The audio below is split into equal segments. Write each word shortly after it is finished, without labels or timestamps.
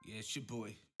It's your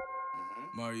boy,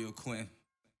 Mario Quinn.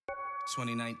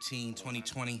 2019,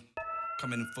 2020,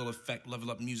 coming in full effect, Level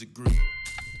Up Music Group.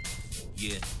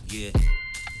 Yeah, yeah,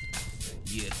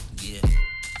 yeah,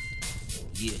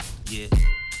 yeah, yeah.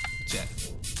 Check.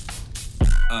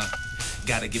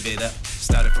 Gotta give it up.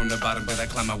 Started from the bottom, but I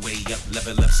climbed my way up.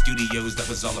 Level Up Studios, that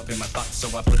was all up in my thoughts.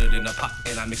 So I put it in a pot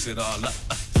and I mix it all up.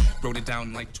 Wrote it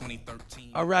down like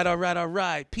 2013. All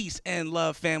right. Peace and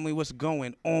love, family. What's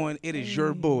going on? It is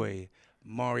your boy,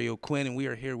 Mario Quinn, and we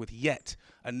are here with yet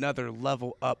another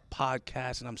Level Up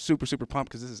podcast. And I'm super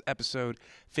pumped because this is episode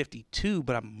 52,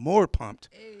 but I'm more pumped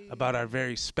about our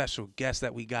very special guest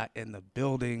that we got in the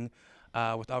building.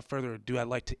 Without further ado, I'd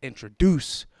like to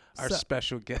introduce our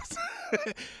special guest,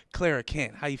 Clara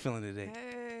Kent. How you feeling today?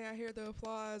 Hey, I hear the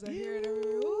applause. I hear it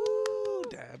everywhere. Woo!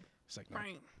 Dab. It's like, no.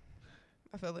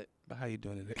 I feel it. But how you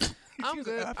doing today? I'm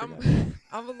good.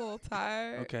 I'm a little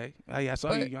tired. Okay. Yeah, I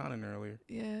saw you yawning earlier.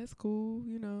 Yeah, it's cool,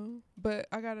 But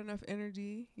I got enough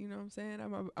energy, you know what I'm saying?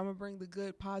 I'm gonna bring the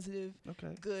good, positive,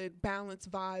 good, balanced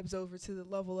vibes over to the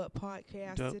Level Up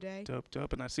podcast today.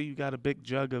 Dope. And I see you got a big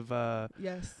jug of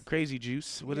crazy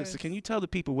juice. What is? Can you tell the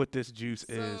people what this juice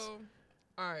is?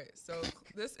 All right. So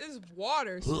this is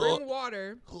water, spring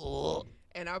water,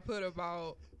 and I put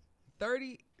about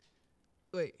 30.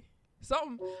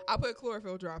 I put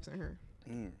chlorophyll drops in her.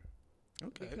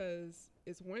 Okay. Because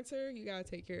it's winter, you gotta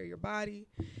take care of your body.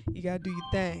 You gotta do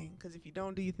your thing. Because if you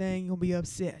don't do your thing, you're gonna be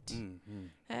upset. Mm-hmm.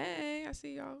 Hey, I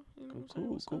see y'all.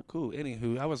 Cool.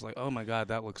 Anywho, I was like, oh my god,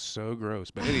 that looks so gross.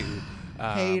 But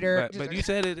anywho, hater. But you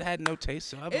said it had no taste,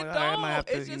 so I'm like, all right, I might have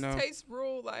to, It just tastes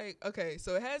real okay.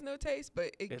 So it has no taste,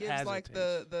 but it gives like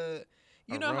the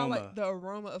aroma. Know how like the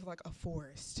aroma of like a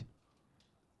forest.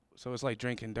 So it's like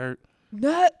drinking dirt.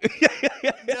 No,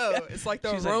 it's like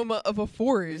the aroma of a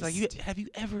forest. It's like, have you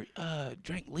ever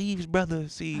drank leaves, brother?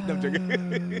 See, I'm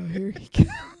joking. Here you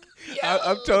go.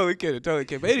 I'm totally kidding.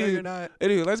 But anyway, no, you're not.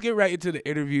 Anyway, let's get right into the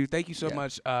interview. Thank you so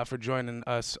much for joining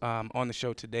us on the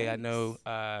show today. Thanks. I know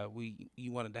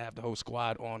you wanted to have the whole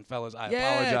squad on, fellas. I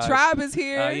apologize. apologize. Tribe is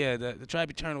here. The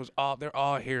Tribe Eternals, they're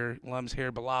all here. Lum's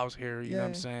here, Bilal's here. You know what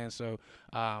I'm saying? So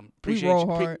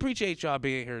appreciate y'all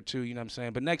being here too. You know what I'm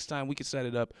saying? But next time we can set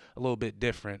it up a little bit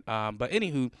different. But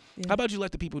anywho, how about you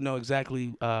let the people know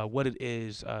exactly what it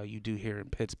is you do here in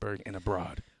Pittsburgh and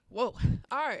abroad? Whoa.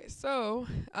 All right. So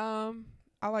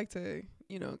I like to,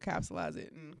 capsulize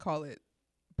it and call it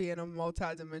being a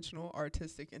multidimensional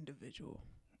artistic individual.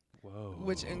 Whoa.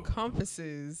 Which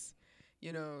encompasses,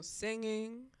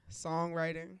 singing,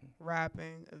 songwriting,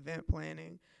 rapping, event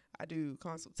planning. I do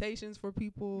consultations for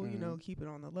people, keep it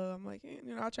on the low. I'm like,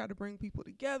 I try to bring people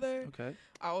together. Okay.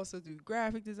 I also do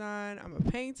graphic design. I'm a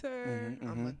painter.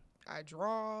 I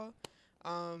draw.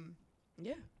 I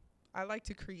like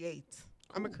to create.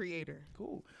 Cool. I'm a creator.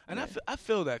 Cool. And I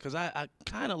feel that because I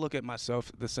kind of look at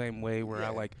myself the same way where I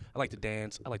like to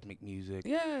dance. I like to make music.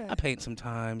 Yeah. I paint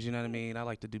sometimes, you know what I mean? I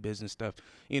like to do business stuff.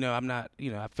 I'm not,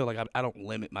 I feel like I don't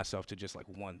limit myself to just like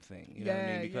one thing. You know what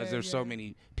I mean? Because there's so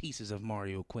many pieces of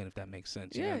Mario Quinn, if that makes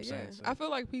sense. You know what I'm saying? So. I feel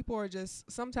like people are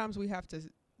sometimes we have to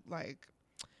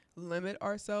limit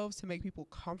ourselves to make people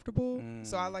comfortable.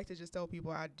 So I like to just tell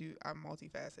people I'm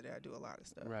multifaceted. I do a lot of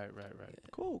stuff. Right. Yeah.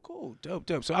 Cool.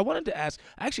 Dope. So I wanted to ask,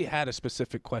 I actually had a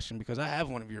specific question because I have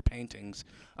one of your paintings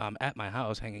at my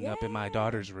house hanging up in my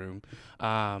daughter's room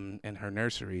in her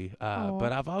nursery.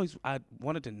 But I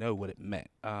wanted to know what it meant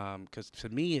because to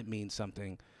me it means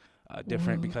something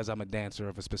different because I'm a dancer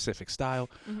of a specific style.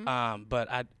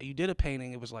 But you did a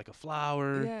painting. It was like a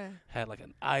flower, had like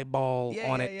an eyeball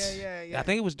on it. Yeah. I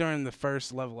think it was during the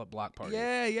first Level Up block party.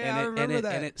 Yeah, I remember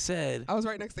that. And it said... I was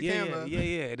right next to the camera.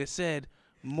 Yeah. And it said,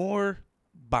 more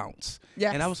bounce.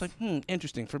 Yes. And I was like,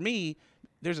 interesting. For me,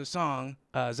 there's a song,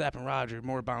 Zapp and Roger,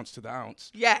 More Bounce to the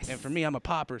Ounce. Yes. And for me, I'm a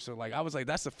popper. So like, I was like,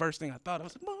 that's the first thing I thought. I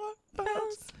was like, more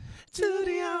bounce to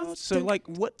the ounce. So like,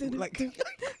 what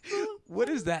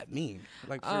does that mean?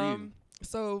 Like for you?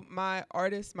 So my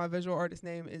visual artist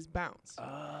name is Bounce.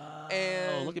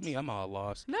 Oh, look at me. I'm all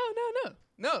lost. No.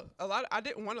 I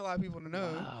didn't want a lot of people to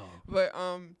know. Wow. But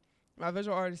my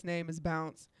visual artist name is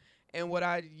Bounce. And what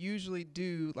I usually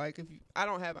do, like I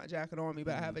don't have my jacket on me,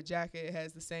 but I have a jacket. It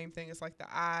has the same thing. It's like the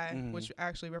eye, which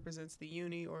actually represents the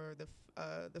uni or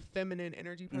the feminine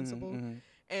energy principle.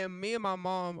 And me and my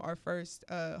mom, our first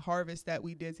harvest that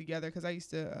we did together, because I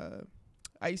used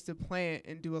to plant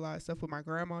and do a lot of stuff with my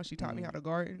grandma. She taught me how to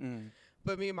garden.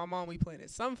 But me and my mom, we planted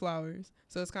sunflowers.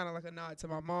 So it's kind of like a nod to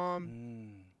my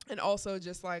mom. And also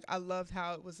just like I loved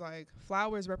how it was like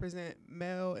flowers represent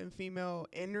male and female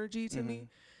energy to me.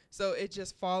 So it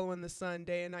just following the sun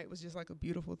day and night was just like a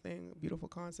beautiful thing, a beautiful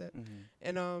concept.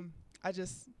 And I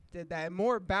just did that. And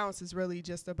more bounce is really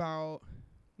just about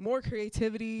more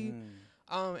creativity,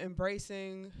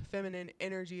 embracing feminine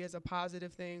energy as a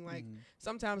positive thing. Like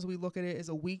sometimes we look at it as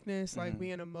a weakness, like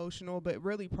being emotional, but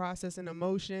really processing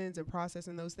emotions and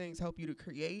processing those things help you to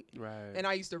create. Right. And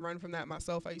I used to run from that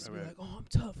myself. I used to be like, oh, I'm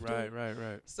tough.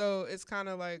 Right. So it's kind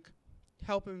of like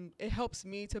it helps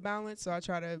me to balance. So I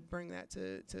try to bring that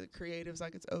to creatives.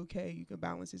 Like, it's okay. You can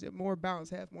balance. Is it more bounce,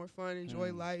 have more fun,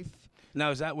 enjoy life. Now,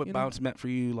 is that what bounce meant for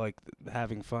you? Like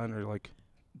having fun or like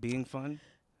being fun?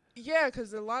 Yeah,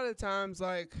 because a lot of times,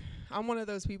 like, I'm one of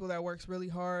those people that works really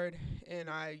hard, and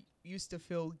I used to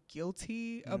feel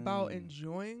guilty about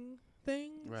enjoying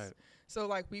things. Right. So,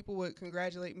 like, people would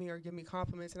congratulate me or give me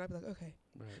compliments, and I'd be like, okay.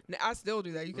 Right. Now, I still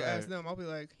do that. You can ask them. I'll be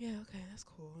like, yeah, okay, that's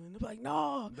cool. And they'll be like,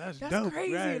 no, that's dope.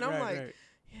 crazy. Right, and I'm like, right.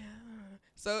 yeah.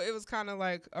 So it was kind of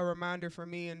like a reminder for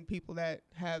me and people that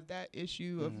have that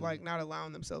issue of like not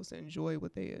allowing themselves to enjoy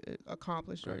what they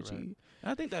accomplished or achieved.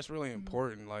 I think that's really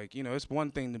important. Like, you know, it's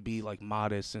one thing to be like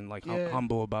modest and like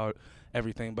humble about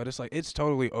everything, but it's like it's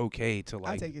totally okay to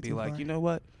like be like, you know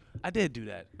what, I did do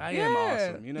that. I am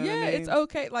awesome. You know what I mean? It's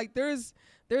okay. Like there's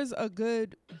a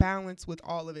good balance with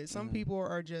all of it. Some people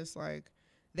are just like,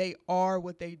 they are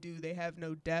what they do. They have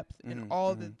no depth, and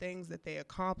all the things that they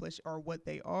accomplish are what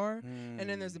they are. And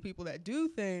then there's the people that do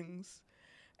things,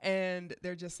 and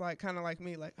they're just like kind of like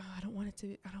me, like, oh, I don't want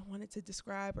it to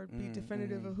describe or be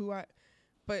definitive of who I.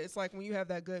 But it's like when you have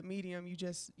that good medium,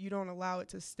 you don't allow it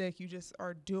to stick. You just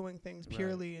are doing things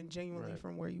purely and genuinely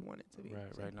from where you want it to be.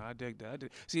 Right. No, I dig that.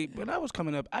 See, when I was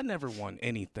coming up, I never won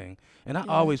anything, and I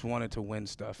always wanted to win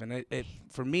stuff. And it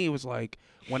for me, it was like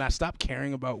when I stopped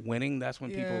caring about winning, that's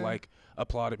when people like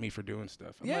applauded me for doing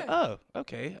stuff. I'm like, oh,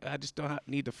 okay. I just don't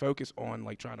need to focus on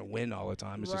like trying to win all the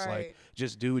time. It's just like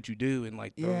just do what you do, and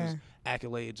like those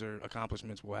accolades or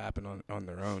accomplishments will happen on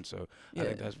their own. So I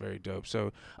think that's very dope.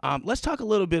 So let's talk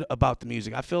a little bit about the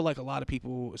music. I feel like a lot of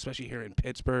people, especially here in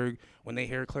Pittsburgh, when they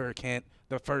hear Clara Kent,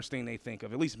 the first thing they think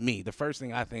of, at least me, the first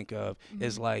thing I think of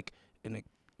is like, and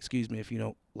excuse me if you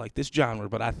don't like this genre,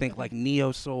 but I think like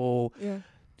neo soul,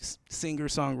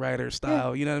 singer-songwriter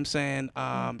style, you know what I'm saying?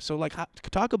 So like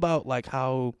talk about like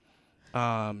how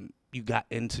you got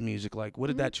into music. Like what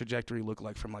did that trajectory look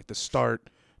like from like the start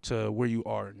to where you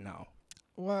are now?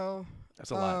 Well, that's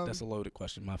a lot. That's a loaded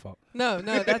question. My fault. No,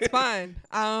 that's fine.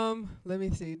 Let me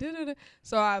see.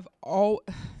 So I've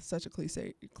such a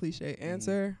cliche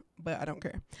answer, but I don't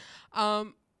care.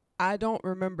 I don't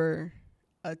remember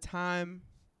a time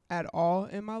at all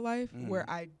in my life where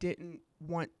I didn't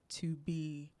want to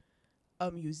be a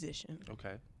musician.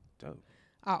 Okay, dope.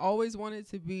 I always wanted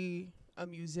to be a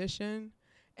musician,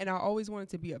 and I always wanted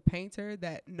to be a painter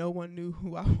that no one knew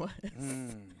who I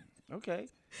was. Okay.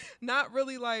 Not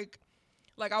really like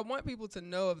I want people to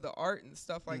know of the art and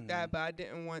stuff like that, but I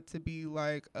didn't want to be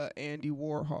like a Andy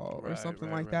Warhol or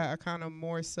something like that. I kind of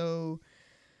more so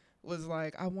was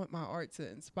like, I want my art to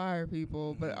inspire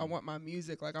people, but I want my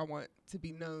music, like I want to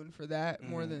be known for that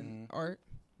more than art.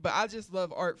 But I just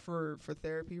love art for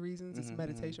therapy reasons. It's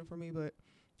meditation for me, but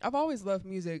I've always loved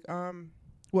music.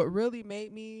 What really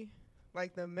made me,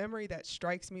 like the memory that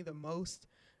strikes me the most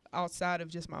outside of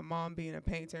just my mom being a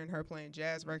painter and her playing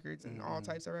jazz records and all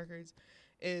types of records,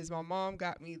 is my mom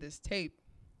got me this tape,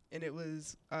 and it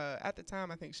was at the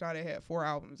time I think Sade had 4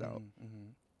 albums out,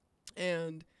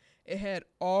 and it had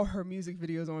all her music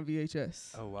videos on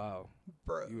VHS. Oh wow,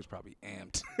 bro! You was probably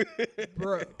amped,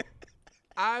 bro.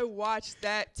 I watched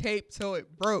that tape till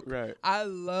it broke. Right. I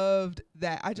loved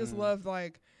that. I just loved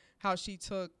like how she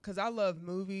took, because I love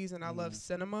movies and I love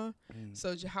cinema.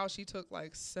 So how she took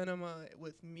like cinema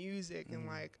with music and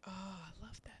like, oh, I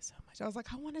love that so much. I was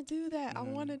like, I want to do that. I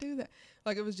want to do that.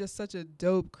 Like it was just such a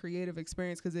dope creative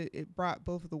experience because it brought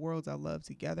both of the worlds I love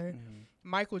together.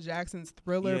 Michael Jackson's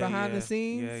Thriller behind the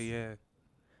scenes. Yeah.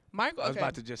 Michael, I was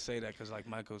about to just say that because like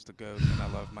Michael's the GOAT and I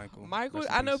love Michael.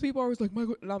 I know people are always like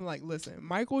Michael, and I'm like, listen,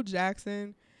 Michael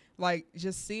Jackson, like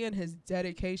just seeing his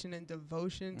dedication and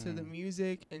devotion to the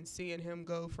music and seeing him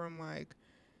go from like,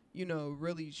 you know,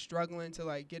 really struggling to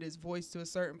like get his voice to a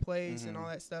certain place and all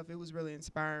that stuff, it was really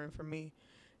inspiring for me.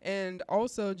 And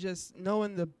also just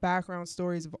knowing the background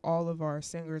stories of all of our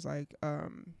singers, like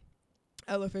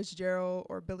Ella Fitzgerald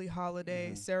or Billie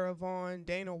Holiday, Sarah Vaughan,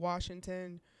 Dana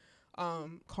Washington,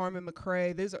 Carmen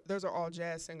McRae. Those are all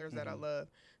jazz singers that I love.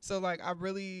 So like I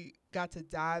really got to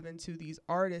dive into these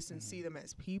artists and see them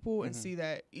as people and see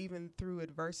that even through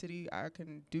adversity I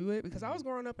can do it, because I was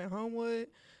growing up in Homewood.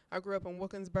 I grew up in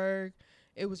Wilkinsburg.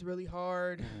 It was really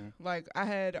hard. Like I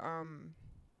had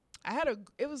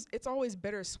it's always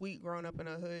bittersweet growing up in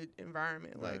a hood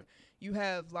environment. Right. Like, you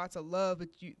have lots of love, but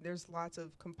there's lots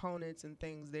of components and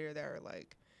things there that are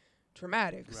like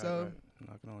traumatic. Right, so right.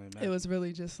 I can only it imagine. was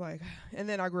really just like, and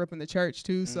then I grew up in the church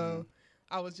too, so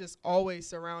I was just always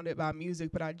surrounded by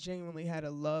music, but I genuinely had a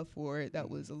love for it that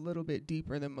was a little bit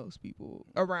deeper than most people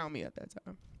around me at that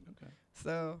time. Okay.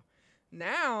 So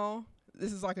now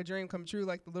this is like a dream come true.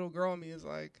 Like, the little girl in me is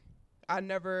like, I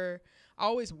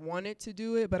always wanted to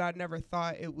do it, but I never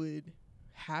thought it would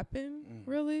happen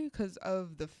really, because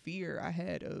of the fear I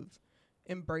had of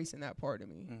embracing that part of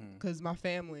me. Because my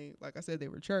family, like I said, they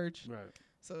were church. Right.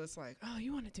 So it's like, oh,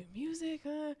 you want to do music?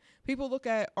 People look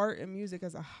at art and music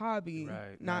as a hobby,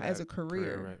 not as a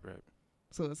career. Right.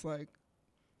 So it's like,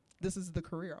 this is the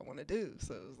career I want to do.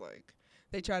 So it was like,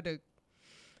 they tried to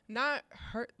not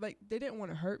hurt, like, they didn't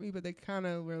want to hurt me, but they kind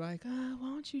of were like, why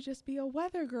don't you just be a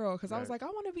weather girl? Because I was like, I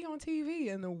want to be on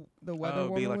TV. And the weather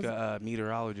woman be like was a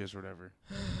meteorologist or whatever.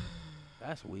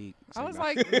 That's weak. I was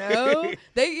like, no.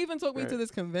 They even took me to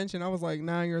this convention. I was like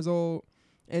 9 years old.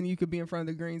 And you could be in front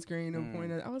of the green screen and point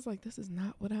at. I was like, this is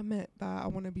not what I meant by I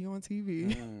want to be on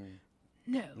TV.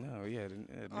 No. No, yeah,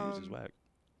 news is whack.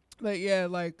 But yeah,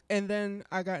 like, and then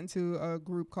I got into a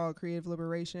group called Creative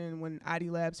Liberation when ID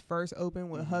Labs first opened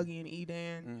with Huggy and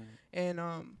Edan. And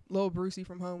Lil Brucey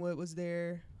from Homewood was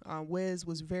there. Wiz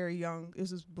was very young.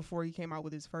 This was before he came out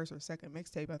with his first or second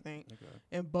mixtape, I think. Okay.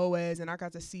 And Boaz, and I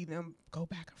got to see them go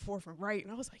back and forth and write.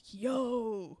 And I was like,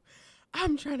 yo,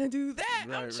 I'm trying to do that.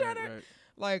 I'm trying to. Right.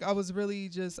 Like, I was really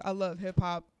just, I love hip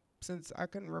hop since I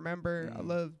can remember. I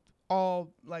love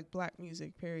all, like, black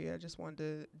music, period. I just wanted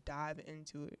to dive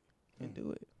into it and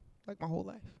do it, like, my whole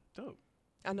life. Dope.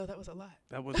 I know that was a lot.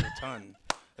 That was a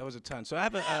ton. So I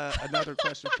have another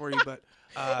question for you, but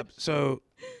so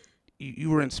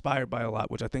you were inspired by a lot,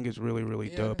 which I think is really, really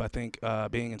dope. I think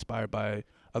being inspired by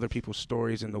other people's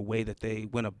stories and the way that they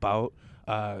went about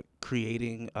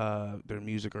creating their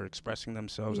music or expressing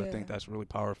themselves, I think that's really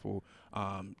powerful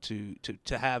to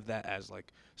have that as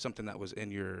like something that was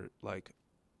in your like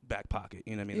back pocket,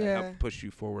 you know what I mean? That helped push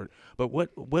you forward. But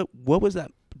what was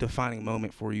that defining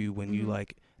moment for you when you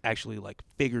like actually like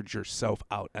figured yourself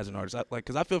out as an artist?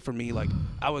 Because I feel for me, like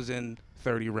I was in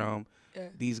 30 Realm.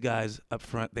 These guys up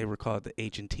front, they were called the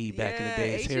H&T back in the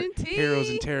days, Heroes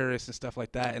and Terrorists and stuff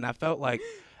like that. And I felt like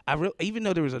even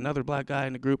though there was another black guy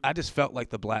in the group, I just felt like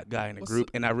the black guy in the group,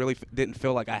 and I really didn't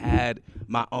feel like I had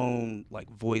my own like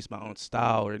voice, my own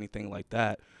style, or anything like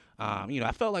that.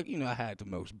 I felt like I had the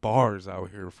most bars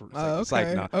out here for. It's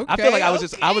like no, I feel like I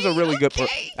was a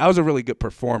really good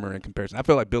performer in comparison. I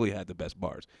feel like Billy had the best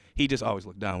bars. He just always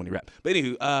looked down when he rapped. But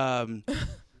anywho,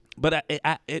 but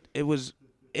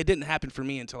it didn't happen for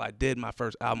me until I did my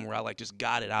first album where I like just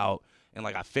got it out and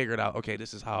like I figured out, okay,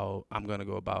 this is how I'm gonna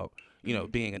go about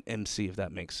being an MC, if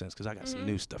that makes sense, because I got some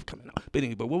new stuff coming out. But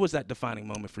anyway, what was that defining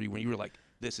moment for you when you were like,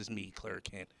 this is me, Clara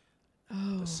Kent,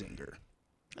 the singer?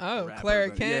 Oh, Clara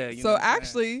Kent. So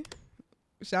actually,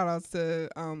 shout outs to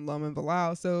Lum and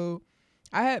Bilal. So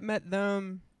I had met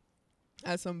them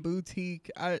at some boutique.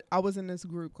 I was in this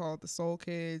group called the Soul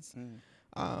Kids.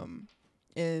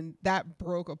 And that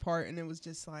broke apart, and it was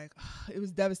just like, it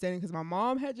was devastating because my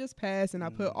mom had just passed, and I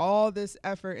put all this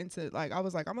effort into, like, I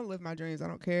was like, I'm gonna live my dreams. I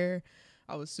don't care.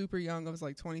 I was super young. I was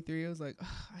like 23. I was like,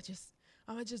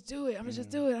 I'm gonna just do it. I'm gonna just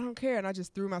do it. I don't care. And I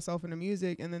just threw myself into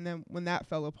music. And then when that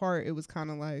fell apart, it was kind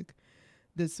of like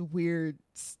this weird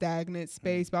stagnant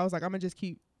space. But I was like, I'm gonna just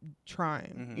keep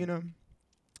trying,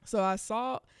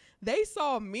 So they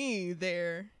saw me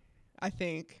there, I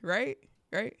think, right?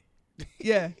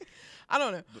 Yeah. I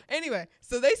don't know. Anyway,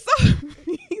 so they saw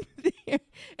me there.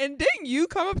 And didn't you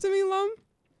come up to me, Lum?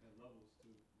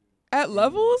 At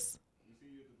Levels?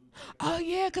 Oh,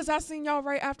 yeah, because I seen y'all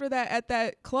right after that at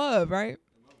that club, right?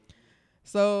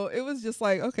 So it was just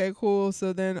like, okay, cool.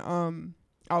 So then I'm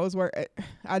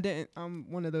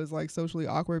one of those like socially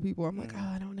awkward people. I'm like,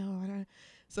 I don't know.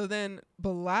 So then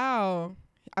Bilal,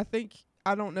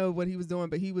 I don't know what he was doing,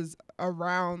 but he was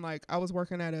around, like I was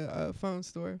working at a phone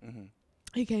store.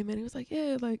 He came in, he was like,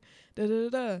 yeah, like,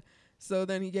 da-da-da-da. So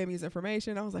then he gave me his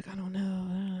information. I was like, I don't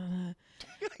know.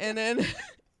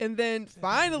 And then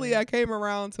finally I came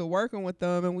around to working with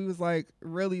them, and we was like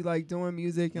really like doing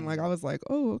music, and like I was like,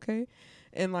 oh, okay.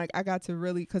 And like I got to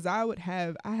really, because I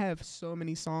have so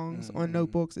many songs on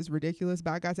notebooks, it's ridiculous,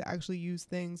 but I got to actually use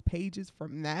pages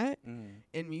from that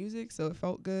in music, so it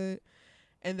felt good.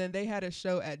 And then they had a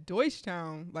show at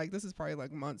Deutschtown, like this is probably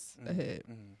like months ahead.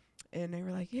 And they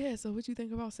were like, yeah, so what you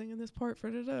think about singing this part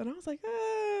for da-da? And I was like,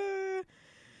 I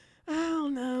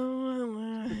don't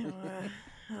know.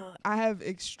 I have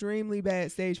extremely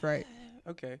bad stage fright.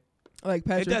 Okay. like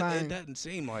petrifying. It doesn't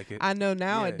seem like it. I know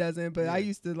now Yeah. it doesn't, but Yeah. I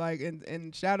used to like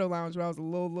in Shadow Lounge when I was a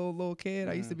little kid.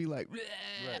 I used to be like,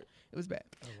 Right. it was bad.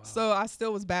 Oh, wow. So I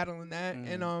still was battling that,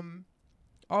 and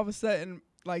all of a sudden,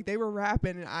 like they were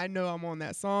rapping, and I know I'm on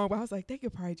that song, but I was like, they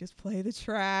could probably just play the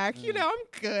track. You know,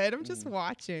 I'm good. I'm just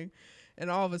watching, and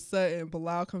all of a sudden,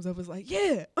 Bilal comes up and was like,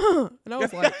 yeah, and I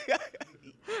was like.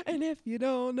 And if you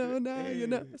don't know now, you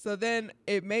know. So then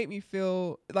it made me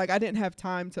feel like I didn't have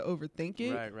time to overthink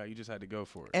it. Right. You just had to go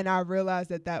for it. And I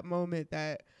realized at that moment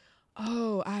that,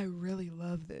 oh, I really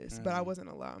love this. But I wasn't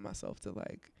allowing myself to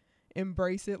like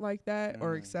embrace it like that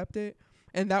or accept it.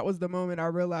 And that was the moment I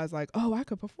realized like, oh, I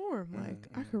could perform. Like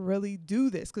I could really do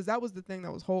this. Because that was the thing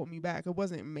that was holding me back. It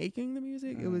wasn't making the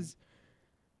music. It was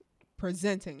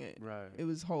presenting it. Right. It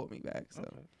was holding me back.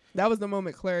 So that was the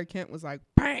moment Clara Kent was like,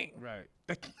 bang. Right.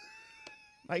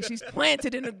 Like she's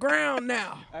planted in the ground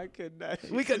now. I could not.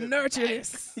 We could nurture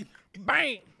this.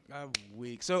 Bang. I'm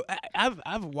weak. So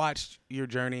I've watched your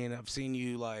journey and I've seen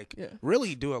you like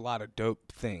really do a lot of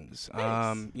dope things.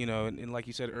 Thanks. You know, and like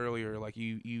you said earlier, like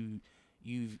you've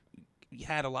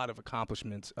had a lot of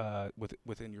accomplishments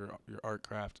within your art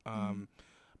craft.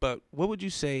 But what would you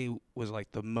say was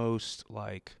like the most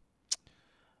like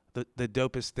the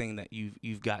dopest thing that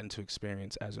you've gotten to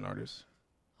experience as an artist?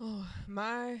 Oh,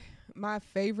 my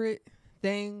favorite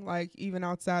thing, like even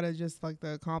outside of just like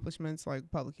the accomplishments, like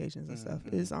publications and stuff,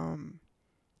 is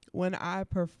when I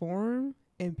perform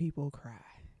and people cry.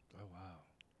 Oh wow,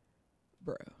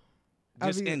 bro.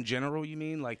 Just in general, you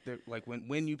mean like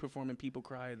when you perform and people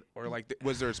cry, or like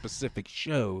was there a specific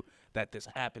show that this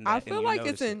happened at? I feel like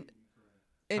it's in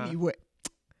any way.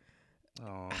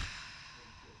 Oh,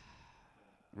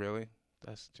 really?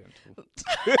 That's gentle.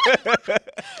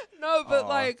 No, but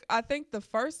like I think the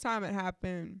first time it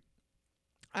happened,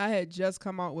 I had just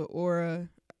come out with Aura.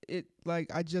 It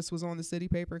like I just was on the City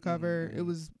Paper cover. It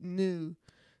was new.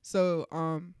 So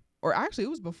or actually it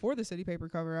was before the City Paper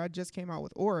cover. I just came out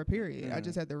with Aura, period. I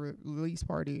just had the release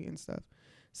party and stuff.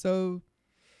 So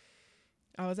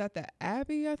I was at the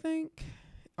Abbey, I think,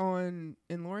 in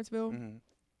Lawrenceville. And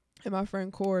my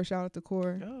friend Cora, shout out to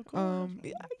Cora. Oh,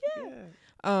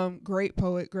 cool. Great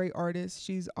poet, great artist.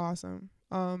 She's awesome.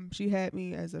 She had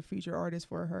me as a feature artist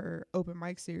for her open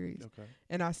mic series. Okay.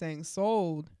 And I sang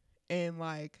Sold, and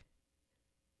like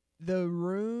the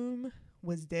room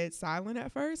was dead silent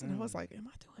at first, and I was like, am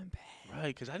I doing bad?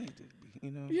 Right, because I need to,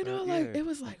 it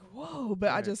was like, whoa.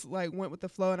 But I just like went with the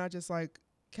flow, and I just like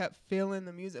kept feeling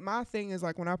the music. My thing is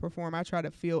like when I perform, I try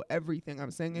to feel everything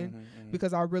I'm singing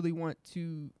because I really want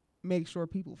to make sure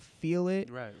people feel it.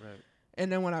 Right.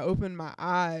 And then when I opened my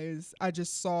eyes, I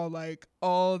just saw like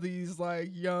all these like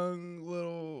young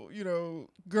little,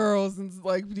 girls and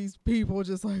like these people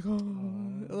just like,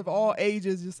 of all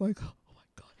ages, just like, oh my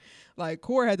God. Like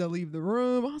Core had to leave the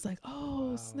room. I was like,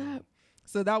 oh, snap.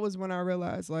 So that was when I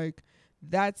realized like,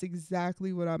 that's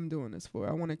exactly what I'm doing this for.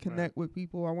 I want to connect with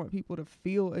people. I want people to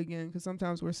feel again, because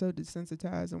sometimes we're so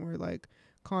desensitized and we're like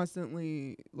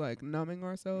constantly like numbing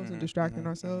ourselves and distracting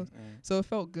ourselves. So it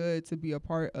felt good to be a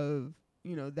part of,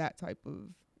 that type of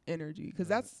energy, because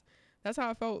that's how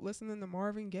I felt listening to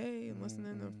Marvin Gaye and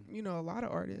listening to, a lot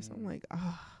of artists. I'm like,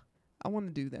 I want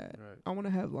to do that. Right. I want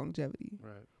to have longevity.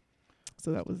 Right.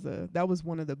 So that was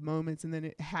one of the moments, and then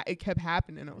it kept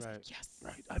happening. I was like, yes,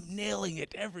 right. I'm nailing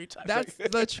it every time. That's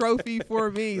the trophy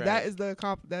for me. Right. That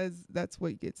is that's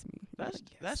what gets me.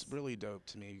 That's really dope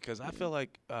to me, because I feel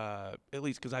like at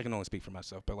least because I can only speak for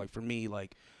myself, but like for me,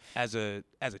 like as a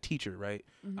teacher, right?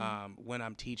 When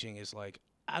I'm teaching, it's like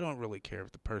I don't really care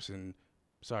if the person.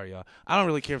 Sorry, y'all. I don't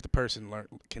really care if the person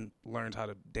learns how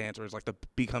to dance or is like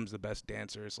becomes the best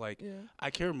dancer. It's like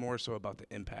I care more so about the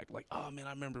impact. Like, oh man,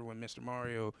 I remember when Mr.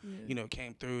 Mario,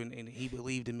 came through and he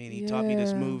believed in me and he taught me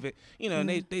this move. And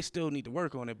they still need to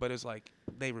work on it, but it's like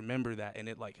they remember that, and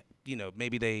it like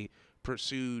maybe they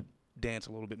pursued dance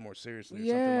a little bit more seriously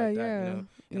or something like that.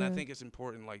 And I think it's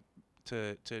important like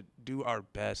to do our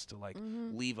best to like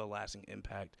leave a lasting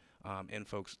impact in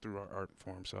folks through our art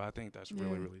form. So I think that's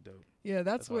really, really dope. Yeah,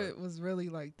 that's what it was really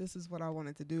like. This is what I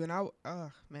wanted to do. And I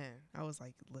was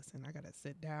like, listen, I got to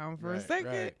sit down for a second.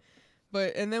 Right.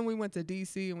 But, and then we went to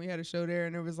DC and we had a show there,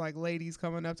 and there was like ladies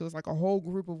coming up to us, like a whole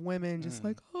group of women just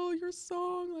like, oh, your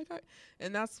song.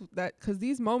 And that's that, because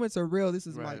these moments are real. This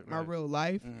is like my real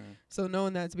life. So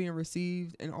knowing that's being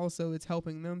received, and also it's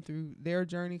helping them through their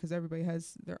journey, because everybody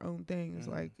has their own thing. It's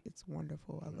like, it's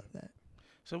wonderful. I love that.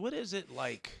 So what is it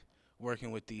like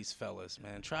working with these fellas,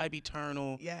 man. Tribe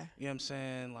Eternal. Yeah. You know what I'm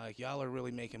saying? Like, y'all are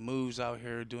really making moves out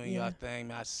here, doing y'all thing,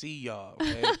 man. I see y'all,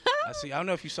 okay? I don't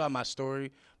know if you saw my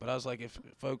story, but I was like, if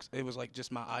folks, it was like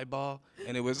just my eyeball,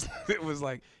 and it was it was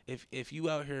like, if you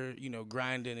out here, you know,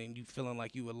 grinding and you feeling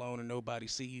like you alone and nobody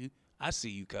see you, I see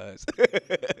you, cuz.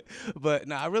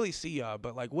 But I really see y'all.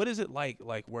 But like, what is it like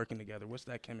working together? What's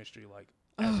that chemistry like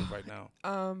as of right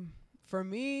now? For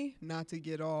me, not to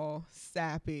get all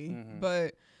sappy,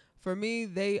 but for me,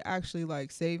 they actually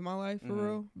like saved my life for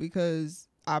real, because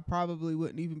I probably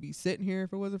wouldn't even be sitting here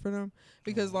if it wasn't for them.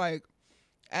 Because like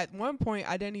at one point,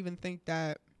 I didn't even think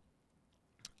that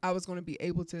I was going to be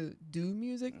able to do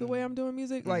music the way I'm doing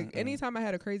music. Like anytime I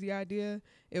had a crazy idea,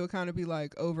 it would kind of be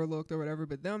like overlooked or whatever.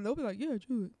 But they'll be like, yeah,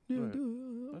 do it. Yeah, Right. do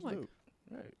it. I'm That's like, dope.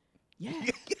 Right. yeah.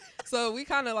 So we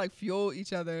kind of like fuel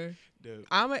each other. Dope.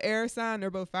 I'm an air sign. They're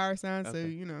both fire signs. Okay. So,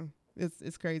 you know,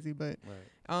 it's crazy. But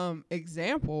Right.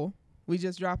 example, we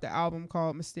just dropped an album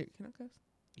called Mysterious. Can I cuss?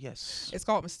 Yes. It's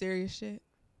called Mysterious Shit.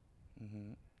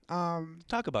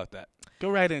 Talk about that. Go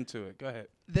right into it. Go ahead.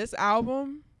 This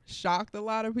album shocked a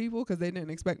lot of people because they didn't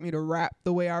expect me to rap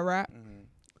the way I rap,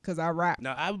 because I rap.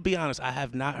 Now, I would be honest. I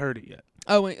have not heard it yet.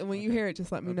 Oh, when you hear it,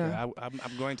 just let me Okay. know. I'm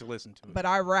going to listen to it. But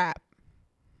I rap.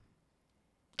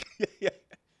 Yeah.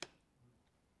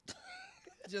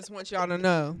 Just want y'all to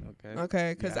know.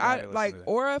 Okay. Because Yeah, I I gotta like listen to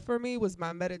that. Aura for me was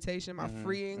my meditation, my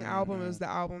freeing album. It was the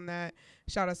album that,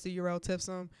 shout out to Urel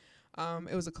Tipsum.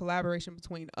 It was a collaboration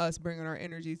between us bringing our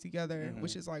energies together,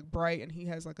 which is like bright, and he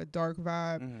has like a dark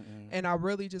vibe. And I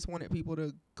really just wanted people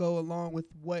to go along with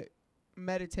what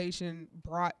meditation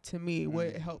brought to me, what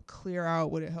it helped clear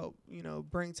out, what it helped, you know,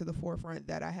 bring to the forefront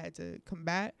that I had to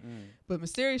combat. But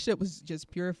Mysterious Shit was just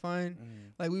pure fun.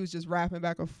 Like we was just rapping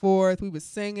back and forth. We was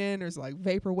singing. There's like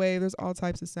vaporwave. There's all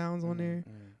types of sounds on there.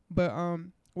 But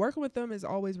working with them is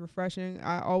always refreshing.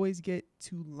 I always get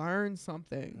to learn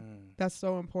something. That's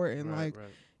so important. Right, like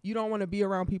you don't want to be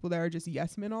around people that are just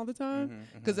yes men all the time.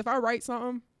 Because if I write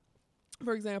something,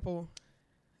 for example,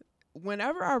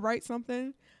 whenever I write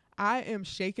something, I am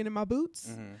shaking in my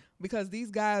boots because these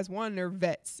guys, one, they're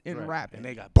vets in rapping. And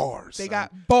they got bars. They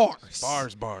got bars.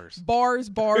 Bars. Bars.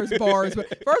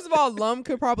 But first of all, Lum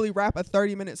could probably rap a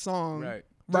 30-minute song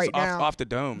right now. Off the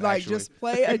dome, like, actually. just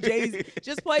play a Jay-Z.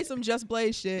 Just play some Just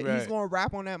Blaze shit. Right. He's going to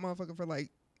rap on that motherfucker for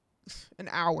like an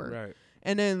hour. Right.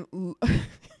 And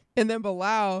then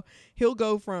Bilal, he'll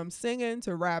go from singing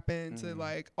to rapping to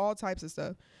like all types of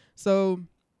stuff. So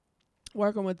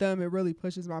working with them, it really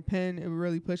pushes my pen. It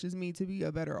really pushes me to be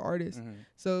a better artist.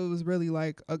 So it was really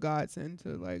like a godsend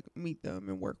to like meet them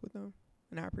and work with them.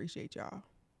 And I appreciate y'all.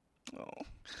 Oh,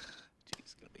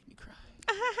 she's gonna make me cry.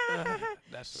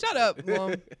 Shut up,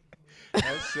 Mom.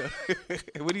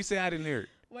 What do you say? I didn't hear it.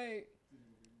 Wait.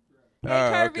 Hey,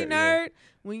 Curvy Nerd. Yeah.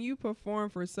 When you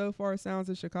performed for So Far Sounds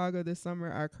of Chicago this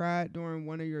summer, I cried during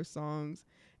one of your songs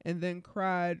and then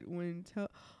cried when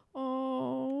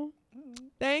oh,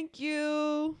 thank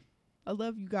you. I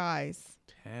love you guys.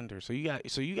 Tender. So you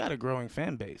got a growing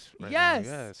fan base right yes.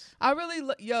 now. Yes. I really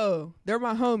they're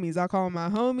my homies. I call them my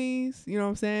homies. You know what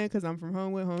I'm saying? Because I'm from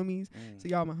home with homies. So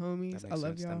y'all my homies. I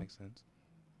love y'all. That makes sense.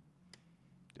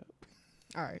 Yep.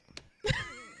 All right.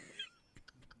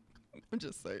 I'm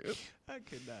just saying. I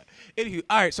could not. Anywho,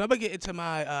 all right. So I'm gonna get into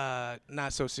my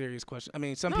not so serious question. I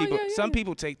mean, some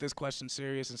people take this question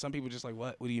serious, and some people just like,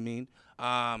 what? What do you mean?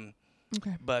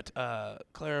 Okay. But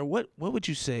Clara, what would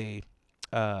you say,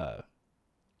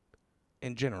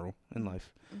 in general in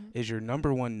life, is your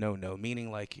number one no?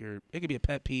 Meaning like it could be a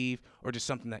pet peeve or just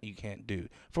something that you can't do.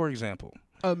 For example.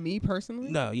 Me personally?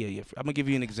 No, yeah. I'm gonna give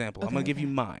you an example. Okay, I'm gonna give you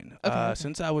mine. Okay.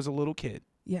 Since I was a little kid.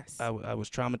 Yes. I was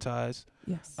traumatized.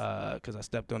 Yes. Because I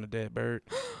stepped on a dead bird.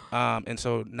 And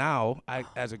so now,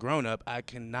 as a grown up, I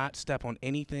cannot step on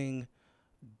anything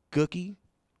gooky,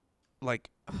 like,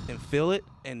 and feel it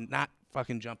and not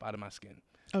fucking jump out of my skin.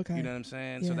 Okay. You know what I'm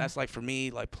saying? Yeah. So that's like for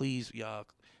me, like, please, y'all.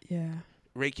 Yeah.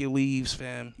 Rake your leaves,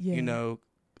 fam. Yeah. You know,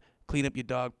 clean up your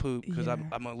dog poop because I'm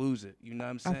gonna lose it. You know what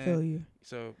I'm saying? I feel you.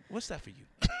 So what's that for you?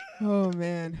 Oh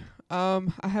man,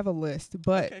 I have a list,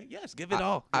 but okay, yes, give it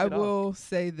all. I will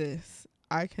say this: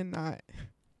 I cannot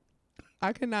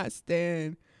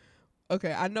stand.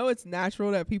 Okay, I know it's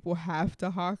natural that people have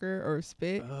to hocker or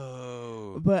spit,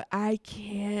 but I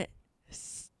can't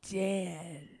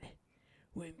stand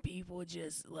when people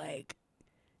just like.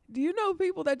 Do you know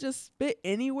people that just spit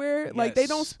anywhere? Yes. Like they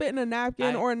don't spit in a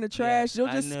napkin or in the trash. They'll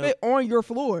just spit on your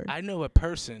floor. I know a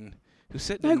person who's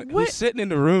sitting in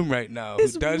the room right now who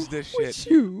does this shit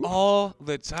all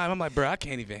the time. I'm like, bro, I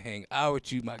can't even hang out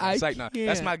with you, my guy. It's like, no,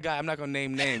 that's my guy. I'm not gonna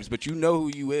name names, but you know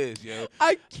who you is, yo.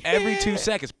 I can't. Every 2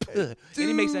 seconds, and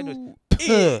he makes that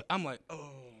noise. I'm like,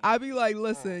 oh. I be like,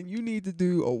 listen, you need to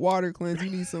do a water cleanse.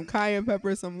 You need some cayenne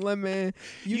pepper, some lemon.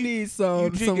 You need some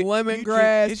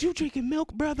lemongrass. Is you drinking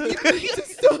milk, brother? You need to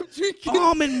stop drinking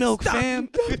almond milk, fam.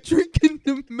 Stop drinking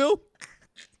the milk.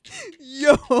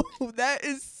 Yo, that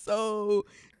is so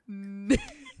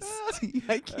nasty.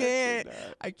 I can't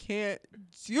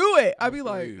do it. I be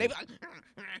like, they be like,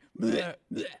 bleh,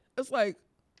 bleh. It's like,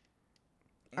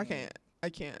 I can't.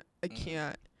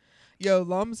 Yo,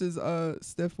 Lums is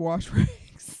stiff wash rags.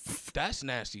 That's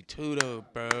nasty too, though,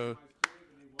 bro.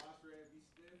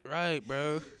 Right,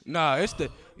 bro. Nah, it's the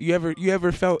you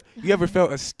ever felt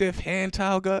a stiff hand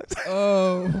towel, guts?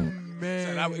 Oh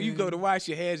man. So you go to wash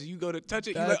your hands and you go to touch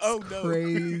it. You're like, oh no,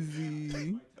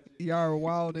 crazy. Y'all are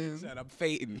wildin'. Said I'm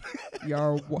fading.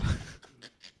 Y'all are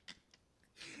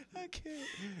I can't.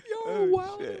 Y'all are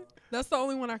wildin'. That's the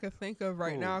only one I could think of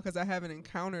right now because I haven't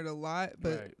encountered a lot.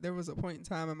 But there was a point in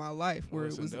time in my life where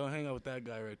it was. Don't hang out with that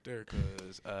guy right there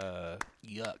because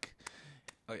yuck.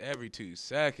 Like every 2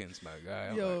 seconds, my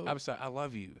guy. I'm sorry. I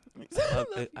love you.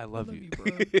 I love you,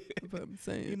 bro. But I'm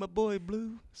saying. You my boy,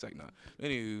 Blue. It's like, no.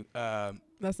 Anywho.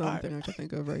 That's the only thing I can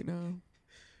think of right now.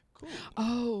 Cool.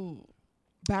 Oh.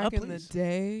 Back in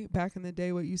the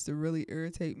day, what used to really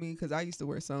irritate me, because I used to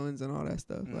wear sewings and all that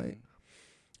stuff, like,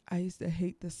 I used to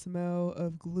hate the smell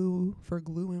of glue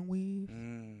and weave.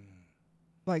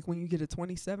 Like when you get a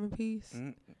 27 piece,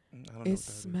 it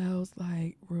smells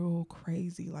like real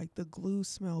crazy. Like the glue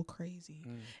smell crazy.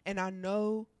 And I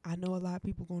know a lot of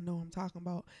people gonna know what I'm talking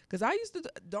about. Cause I used to,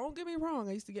 don't get me wrong,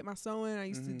 I used to get my sewing. I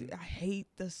used to, I hate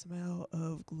the smell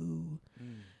of glue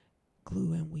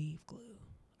and weave glue.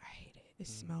 I hate it. It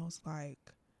smells like,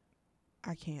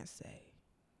 I can't say.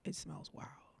 It smells wild.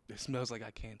 It smells like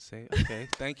I can't say. Okay,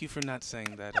 thank you for not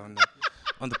saying that on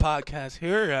the podcast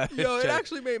here. Yo, it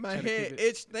actually made my head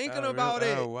itch thinking about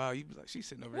it. Oh wow, you like she's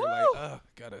sitting over here like,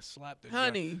 gotta slap the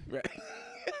honey. Right.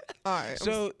 All right.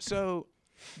 So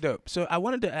dope. So I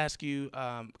wanted to ask you,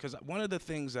 because one of the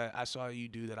things that I saw you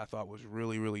do that I thought was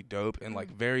really, really dope and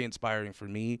like very inspiring for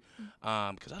me,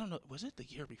 because I don't know, was it the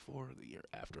year before or the year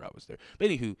after I was there?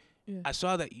 But anywho, I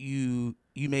saw that you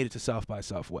made it to South by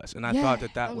Southwest, and I thought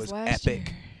that was epic.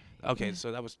 Year. Okay,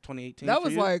 so that was 2018. That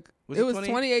was like it was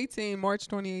 2018, March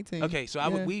 2018. Okay, so I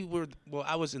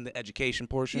was in the education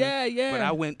portion. Yeah. But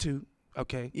I went to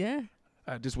Yeah.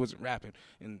 I just wasn't rapping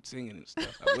and singing and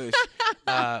stuff. I wish.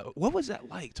 What was that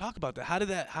like? Talk about that. How did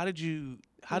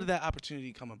that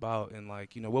opportunity come about? And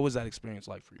like, what was that experience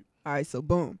like for you? All right, so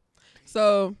boom.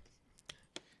 So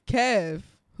Kev,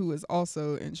 who is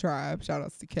also in Tribe, shout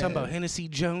outs to Kev. Talking about Hennessy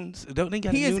Jones. Don't they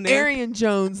got a new name? He is Arian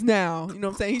Jones now. You know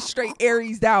what I'm saying? He's straight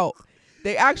Aries out.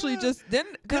 They actually just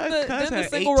didn't the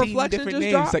single Reflection just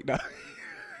drop? Like, no.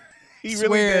 He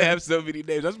really did have so many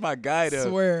names. That's my guy though.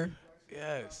 Swear.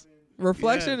 Yes.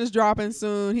 Reflection is dropping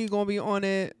soon. He gonna be on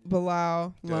it.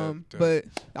 Bilal, Lum. But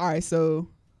all right, so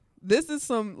this is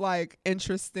some like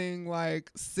interesting,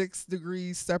 like 6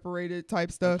 degrees separated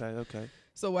type stuff. Okay.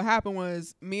 So what happened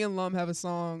was me and Lum have a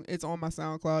song. It's on my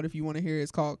SoundCloud if you want to hear it.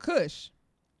 It's called Kush.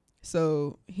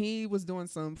 So he was doing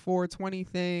some 420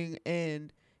 thing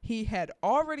and he had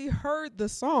already heard the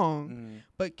song,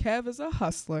 but Kev is a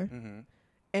hustler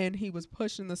and he was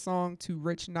pushing the song to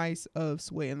Rich Nice of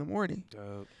Sway in the Morning.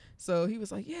 Dope. So he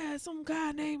was like, yeah, some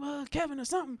guy named Kevin or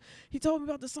something. He told me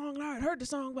about the song and I had heard the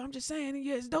song, but I'm just saying,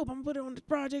 yeah, it's dope. I'm going to put it on this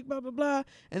project, blah, blah, blah.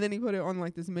 And then he put it on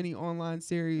like this mini online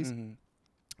series.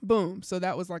 Boom. So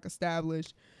that was like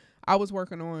established. I was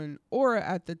working on Aura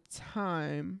at the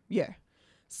time. Yeah.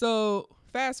 So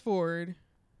fast forward,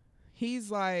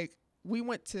 he's like, we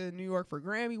went to New York for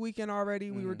Grammy weekend already.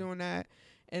 We were doing that.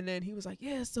 And then he was like,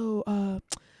 yeah, so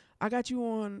I got you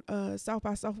on South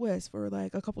by Southwest for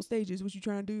like a couple stages. What you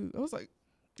trying to do? I was like,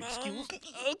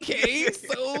 okay,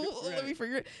 so let me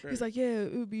figure it. He's like, yeah,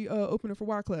 it would be opening for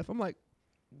Wyclef. I'm like,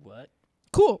 what?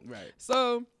 Cool. Right.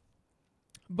 So,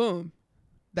 boom.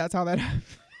 That's how that happened.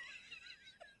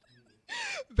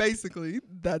 Basically,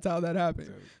 that's how that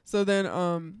happened. So then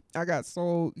I got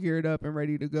so geared up and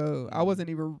ready to go. I wasn't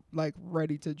even like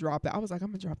ready to drop it. I was like, I'm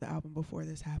gonna drop the album before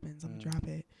this happens. I'm gonna drop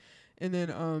it. And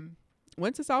then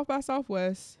went to South by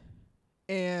Southwest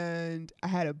and I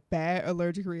had a bad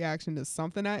allergic reaction to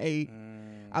something I ate.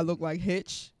 I looked like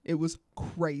Hitch. It was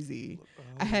crazy.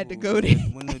 I had to go there.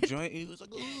 When the joint, it was like,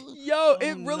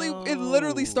 it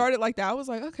literally started like that. I was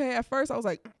like, okay, at first I was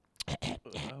like,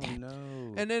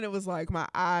 no. And then it was like my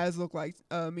eyes looked like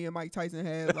me and Mike Tyson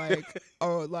had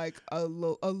like a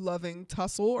loving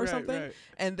tussle or something. Right.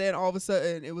 And then all of a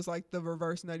sudden it was like the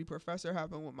reverse Nutty Professor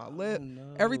happened with my lip.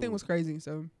 No. Everything was crazy.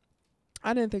 So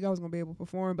I didn't think I was gonna be able to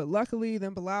perform, but luckily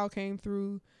then Bilal came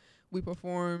through. We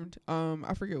performed.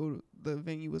 I forget what the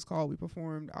venue was called. We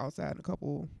performed outside a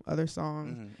couple other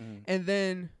songs, and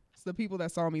then the people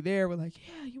that saw me there were like,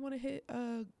 "Yeah, you want to hit?"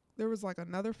 There was like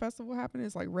another festival happening.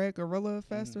 It's like Red Gorilla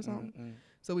Fest or something.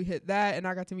 So we hit that, and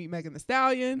I got to meet Megan Thee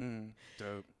Stallion.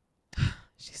 Dope.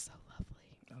 She's so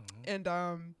lovely. And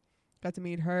got to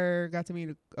meet her. Got to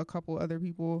meet a couple other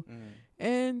people,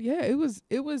 and yeah, it was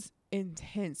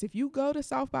intense. If you go to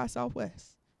South by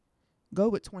Southwest, go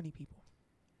with 20 people.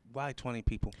 Why 20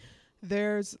 people?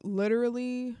 There's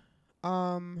literally,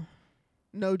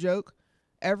 no joke,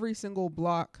 every single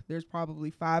block, there's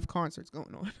probably 5 concerts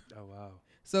going on. Oh, wow.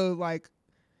 So, like,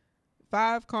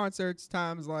 5 concerts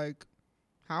times, like,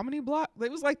 how many blocks? It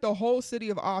was like the whole city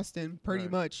of Austin pretty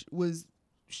much was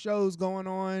shows going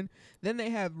on. Then they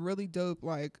have really dope,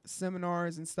 like,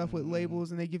 seminars and stuff with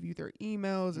labels, and they give you their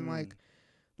emails and,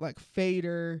 like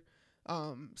Fader,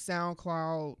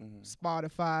 SoundCloud,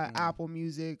 Spotify, Apple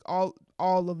Music, all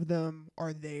of them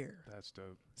are there. That's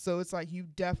dope. So it's like you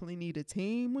definitely need a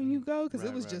team when you go, because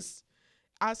it was just,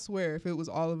 I swear, if it was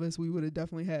all of us, we would have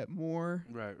definitely had more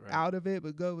out of it.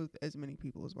 But go with as many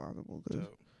people as possible.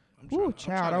 Ooh,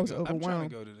 child, I was overwhelmed. I'm trying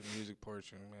to go to the music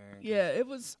portion, man. Yeah, it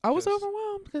was. I was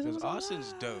overwhelmed because it was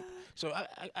Austin's dope. So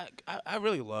I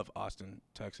really love Austin,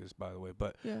 Texas, by the way.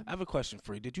 But I have a question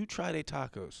for you. Did you try their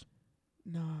tacos?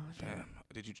 No. Damn.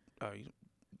 Did you?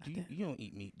 You don't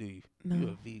eat meat, do you? No. You're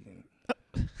a vegan.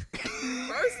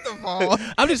 First of all,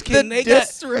 I'm just kidding.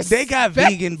 They got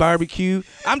vegan barbecue.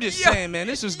 I'm just saying, man,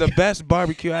 this is the best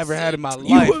barbecue I ever had in my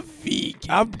life. You a vegan?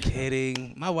 I'm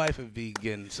kidding. My wife is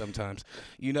vegan sometimes.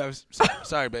 You know,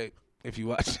 sorry, babe, if you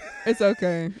watch. It's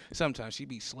okay. Sometimes she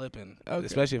be slipping,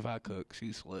 especially if I cook.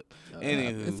 She slip.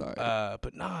 Anywho,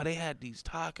 but nah, they had these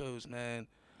tacos, man.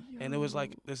 And it was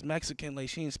like this Mexican lady.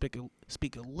 She didn't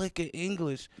speak a lick of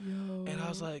English. And I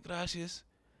was like, gracias,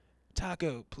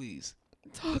 taco, please.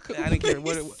 Taco. I didn't care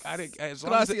what it was. As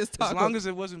long as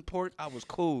it wasn't pork, I was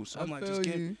cool. So I'm like, just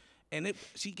give me. And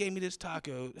she gave me this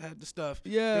taco, had the stuff.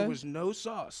 Yeah. There was no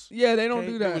sauce. Yeah, they don't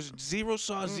do that. There was zero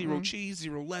sauce, zero cheese,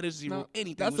 zero lettuce, zero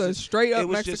anything. That's a straight up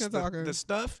Mexican just taco. The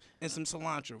stuff and some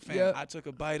cilantro, fam. Yep. I took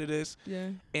a bite of this. Yeah.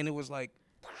 And it was like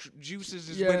juices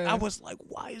just went. I was like,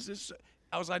 why is this?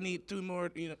 I need 2 more,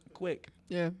 quick.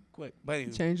 Yeah. Quick. But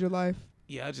anyway, change your life.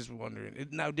 Yeah, I was just wondering.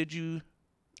 Now, did you?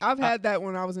 I've had that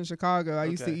when I was in Chicago. I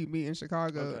used to eat meat in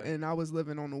Chicago, and I was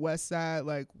living on the west side.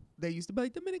 Like, they used to be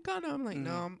like, Dominicana. I'm like,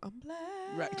 no, I'm black.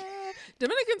 Right.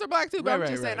 Dominicans are black, too, but I'm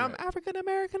just saying I'm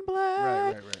African-American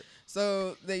black. Right.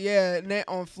 So,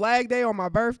 on Flag Day, on my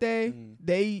birthday,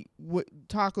 they would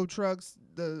taco trucks,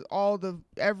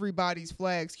 everybody's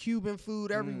flags, Cuban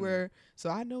food everywhere. So,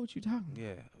 I know what you're talking about.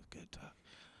 Yeah, good talk.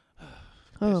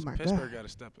 Oh, my God. Pittsburgh got to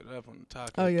step it up on the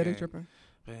taco. Oh, yeah, game. they tripping.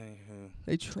 Anywho.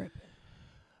 They tripping.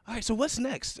 All right, so what's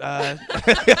next?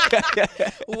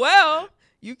 Well,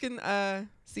 you can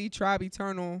see Tribe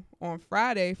Eternal on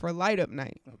Friday for Light Up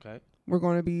Night. Okay. We're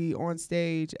going to be on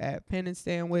stage at Penn and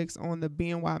Stanwix on the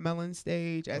BNY Mellon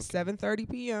stage at 7:30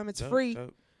 p.m. It's free.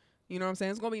 Dope. You know what I'm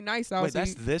saying? It's going to be nice out. Wait,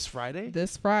 that's this Friday?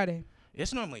 This Friday.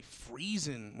 It's normally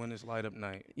freezing when it's Light Up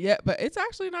Night. Yeah, but it's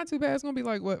actually not too bad. It's going to be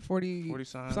like, 40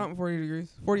 degrees,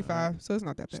 45, so it's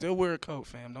not that bad. Still wear a coat,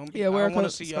 fam. Wear a coat. I don't want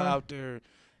to see y'all out there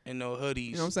in no hoodies.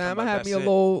 You know what I'm saying? I'm going to have me a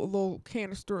little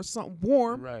canister or something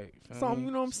warm. Right. Something,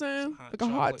 you know what I'm saying? Like a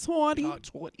hot 20. Hot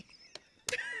 20.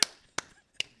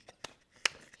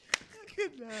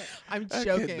 I'm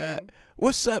joking.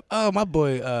 What's up? Oh, my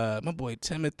boy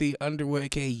Timothy Underwood,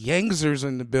 aka Yangzer's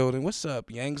in the building. What's up,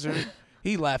 Yangzer?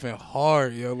 He laughing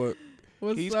hard, yo. Look,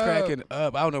 he's cracking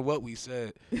up. I don't know what we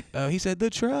said. He said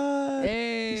the tribe.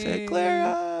 Hey, he said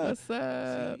Clara. What's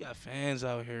up? See, you got fans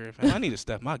out here, fam. I need to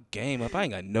step my game up. I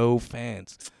ain't got no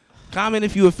fans. Comment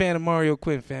if you a fan of Mario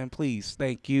Quinn, fam. Please,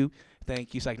 thank you.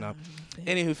 It's like, no.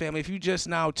 Anywho, family, if you just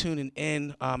now tuning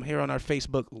in here on our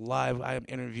Facebook Live, I am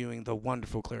interviewing the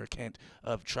wonderful Clara Kent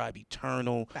of Tribe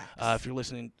Eternal. If you're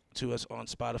listening to us on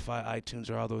Spotify, iTunes,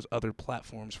 or all those other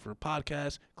platforms for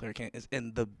podcasts, Clara Kent is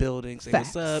in the building. Say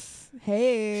what's up.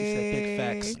 Hey. She said big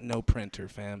facts, no printer,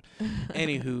 fam.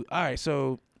 Anywho, all right,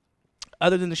 so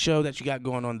other than the show that you got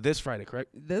going on this Friday, correct?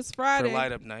 This Friday. For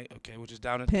Light Up Night, okay, which is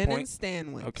down at Penn the Point. and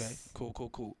Stanwix. Okay,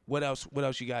 cool. What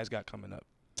else you guys got coming up?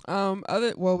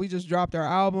 We just dropped our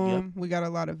album. Yep. We got a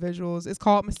lot of visuals. It's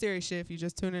called Mysterious Shit if you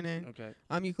just tuning in. Okay.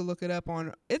 You can look it up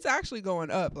on, it's actually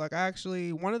going up. Like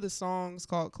one of the songs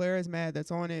called Clara's Mad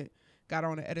that's on it got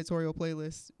on an editorial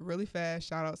playlist really fast.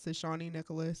 Shout out to Shawnee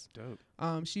Nicholas. Dope.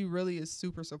 She really is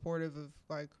super supportive of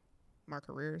like my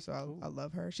career, so Cool. I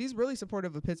love her. She's really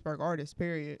supportive of Pittsburgh artists,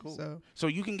 period. Cool. So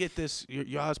you can get this,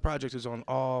 y'all's project is on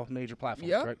all major platforms,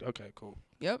 Yep. correct? Okay, cool.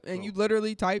 Yep, and Cool. you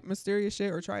literally type Mysterious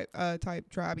Shit or type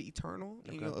Tribe Eternal,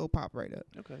 and Okay. it'll pop right up.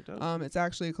 Okay, dope. It's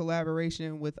actually a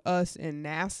collaboration with us and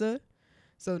NASA.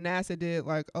 So NASA did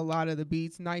like a lot of the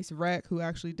beats. Nice Rec, who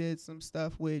actually did some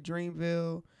stuff with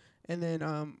Dreamville. And then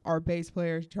our bass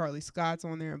player, Charlie Scott's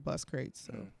on there, and Bus Crates.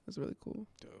 So it's really cool.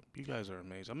 Dope. You guys are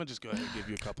amazing. I'm going to just go ahead and give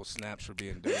you a couple snaps for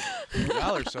being dope.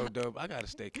 Y'all are so dope. I got to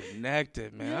stay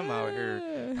connected, man. I'm out here.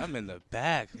 I'm in the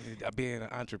back being an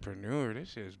entrepreneur. This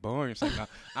shit is boring. It's like, no,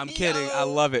 I'm kidding. I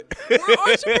love it. We're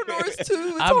entrepreneurs,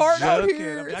 too. It's hard out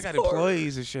here. I got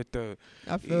employees and shit, though.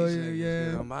 I feel These you, niggas yeah.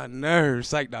 get on my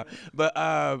nerves. Like, no. But,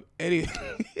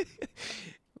 anywho.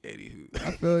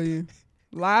 I feel you.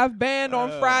 Live band on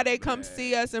Friday. Come Man.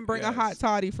 see us and bring a hot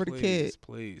toddy for the kids.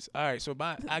 Please. All right. So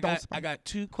I got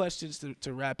 2 questions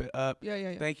to wrap it up.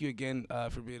 Yeah. Thank you again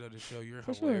for being on the show. You're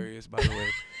For hilarious, by the way.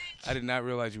 I did not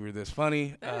realize you were this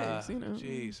funny. Thanks,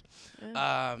 Jeez.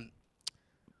 Yeah.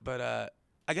 But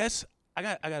I guess I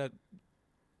got a.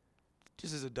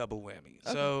 This is a double whammy.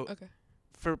 Okay, So okay.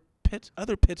 for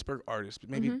other Pittsburgh artists,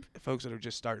 maybe folks that are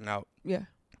just starting out. Yeah.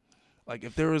 Like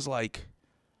if there was like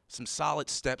some solid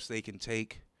steps they can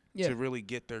take Yeah. to really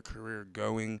get their career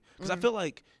going. Because I feel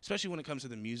like, especially when it comes to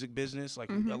the music business, like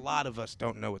a lot of us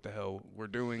don't know what the hell we're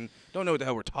doing, don't know what the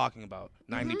hell we're talking about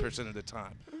 90% of the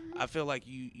time. I feel like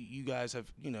you guys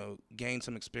have, gained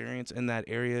some experience in that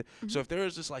area. So if there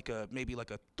is just maybe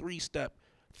a 3-step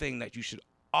thing that you should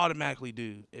automatically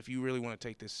do if you really want to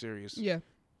take this serious, Yeah.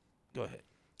 go ahead.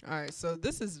 All right. So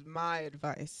this is my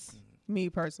advice, me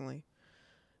personally.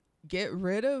 Get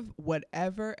rid of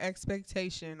whatever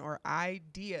expectation or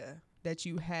idea that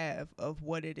you have of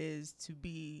what it is to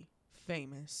be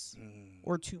famous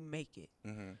or to make it.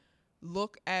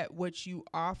 Look at what you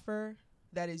offer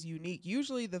that is unique.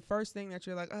 Usually the first thing that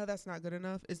you're like, oh, that's not good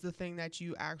enough, is the thing that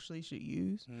you actually should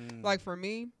use. Like for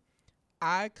me,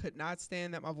 I could not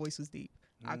stand that my voice was deep.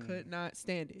 I could not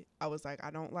stand it. I was like,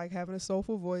 I don't like having a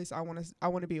soulful voice. I want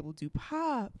to be able to do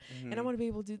pop, and I want to be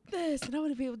able to do this, and I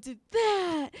want to be able to do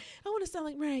that. I want to sound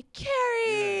like Mariah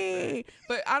Carey,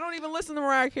 but I don't even listen to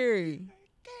Mariah Carey.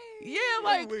 Yeah,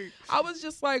 like I was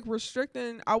just like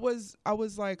restricting. I was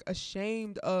like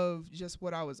ashamed of just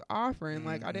what I was offering.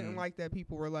 Like I didn't like that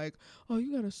people were like, "Oh,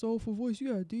 you got a soulful voice.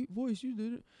 You got a deep voice. You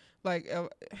did it." Like,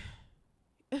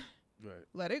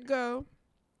 let it go.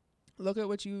 Look at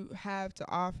what you have to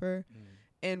offer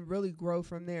and really grow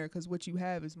from there, because what you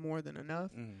have is more than enough.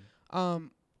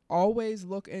 Always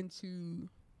look into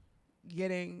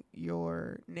getting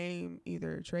your name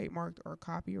either trademarked or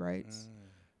copyrights.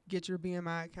 Get your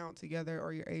BMI account together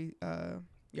or your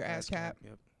ASCAP.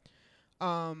 Yep.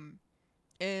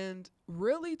 And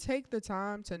really take the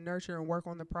time to nurture and work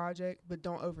on the project, but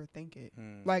don't overthink it.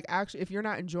 Like, actually, if you're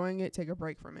not enjoying it, take a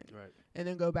break from it. Right. And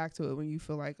then go back to it when you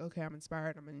feel like, okay, I'm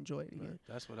inspired, I'm going to enjoy it again. Right.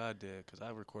 That's what I did, because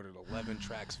I recorded 11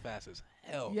 tracks fast as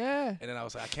hell. Yeah. And then I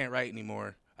was like, I can't write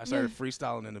anymore. I started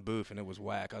freestyling in the booth, and it was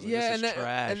whack. I was like, Yeah, this is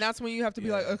trash. and that's when you have to be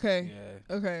like, okay,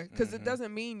 Yeah. okay. Because it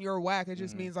doesn't mean you're whack. It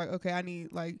just means like, okay, I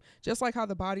need, like, just like how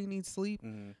the body needs sleep,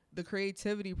 the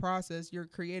creativity process, your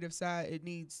creative side, it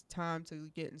needs time to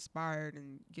get inspired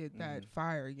and get that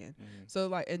fire again. So,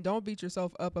 like, and don't beat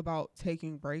yourself up about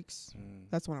taking breaks.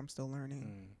 That's what I'm still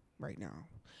learning right now.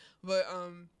 But,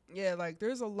 yeah, like,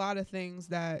 there's a lot of things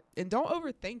that, and don't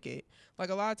overthink it. Like,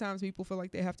 a lot of times people feel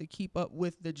like they have to keep up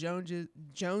with the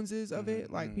Joneses of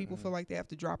it. Like, people feel like they have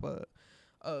to drop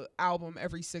a album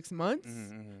every 6 months.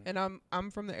 And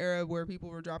I'm from the era where people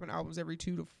were dropping albums every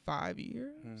 2 to 5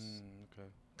 years. Okay.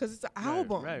 Because it's an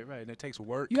album. Right. And it takes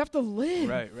work. You have to live.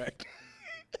 Right.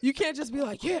 You can't just be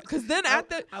like, yeah, because then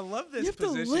I love this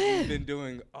position you've been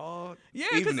doing all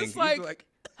evening. Because it's like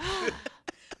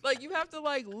like, you have to,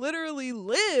 like, literally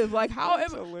live. Like, how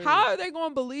are they going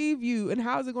to believe you, and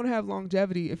how is it going to have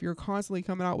longevity if you're constantly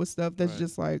coming out with stuff that's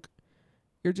just, like,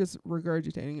 you're just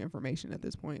regurgitating information at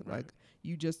this point. Right. Like,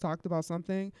 you just talked about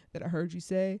something that I heard you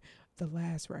say the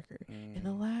last record and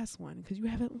the last one, because you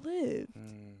haven't lived.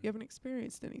 You haven't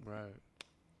experienced anything. Right.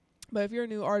 But if you're a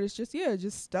new artist,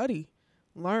 just study,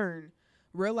 learn,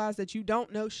 realize that you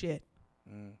don't know shit.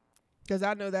 Because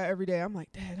I know that every day. I'm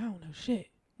like, Dad, I don't know shit.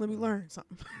 Let me learn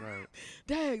something. Right.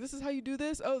 Dang, this is how you do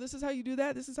this. Oh, this is how you do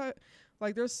that. This is how,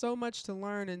 like, there's so much to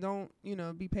learn, and don't,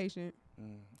 be patient.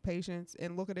 patience,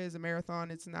 and look at it as a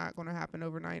marathon. It's not going to happen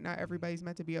overnight. Not everybody's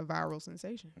meant to be a viral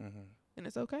sensation, and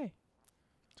it's okay.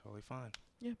 Totally fine.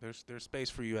 Yeah. There's space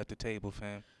for you at the table,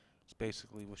 fam. It's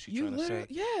basically what she's trying to say.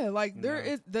 Yeah, like there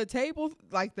is the table,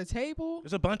 like the table.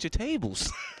 There's a bunch of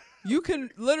tables. You can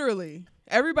literally,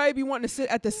 everybody be wanting to sit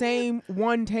at the same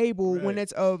one table when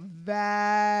it's a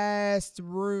vast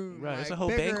room. Right, like it's a whole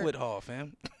banquet hall,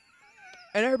 fam.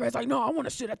 And everybody's like, no, I want to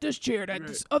sit at this chair that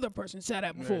this other person sat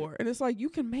at before. Right. And it's like, you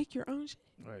can make your own shit.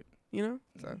 Right. You know?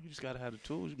 So. You just got to have the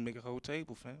tools. You can make a whole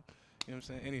table, fam. You know what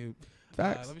I'm saying? Anywho.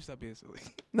 Facts. Let me stop being silly.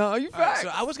 No, you facts. So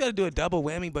I was going to do a double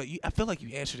whammy, but I feel like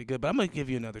you answered it good, but I'm going to give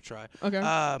you another try. Okay.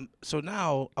 So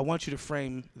now I want you to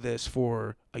frame this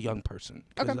for a young person.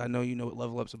 Because I know you know what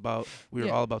Level Up's about.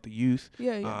 We're all about the youth.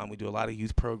 Yeah. We do a lot of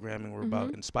youth programming. We're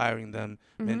about inspiring them,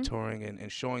 mentoring,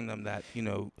 and showing them that,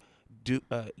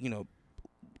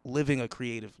 living a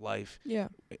creative life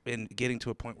and getting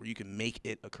to a point where you can make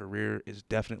it a career is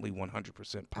definitely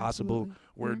 100% possible. Absolutely.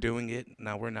 We're doing it.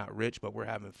 Now, we're not rich, but we're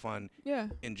having fun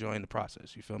enjoying the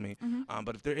process. You feel me?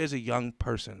 But if there is a young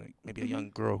person, maybe a young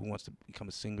girl who wants to become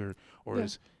a singer or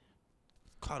is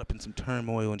caught up in some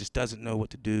turmoil and just doesn't know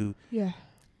what to do or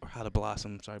how to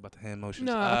blossom. Sorry about the hand motions.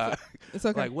 No, it's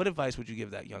okay. Like, what advice would you give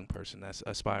that young person that's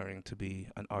aspiring to be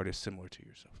an artist similar to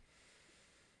yourself?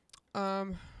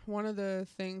 One of the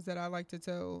things that I like to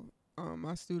tell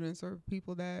my students or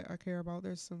people that I care about,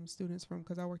 there's some students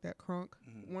because I worked at Crunk.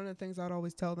 One of the things I'd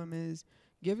always tell them is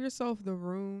give yourself the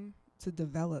room to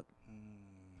develop.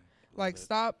 Like,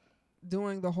 stop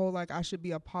doing the whole, like, I should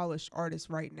be a polished artist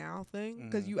right now thing,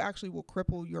 because you actually will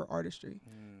cripple your artistry.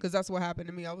 Because that's what happened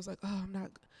to me. I was like, oh,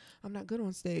 I'm not good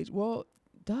on stage. Well,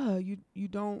 you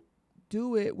don't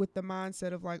do it with the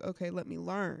mindset of like, okay, let me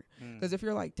learn. Because if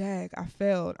you're like, dag, I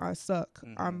failed, I suck,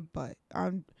 I'm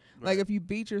like, if you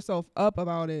beat yourself up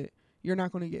about it, you're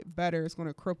not going to get better. It's going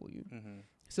to cripple you.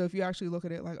 So if you actually look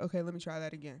at it like, okay, let me try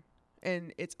that again,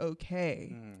 and it's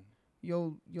okay,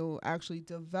 you'll actually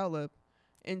develop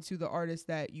into the artist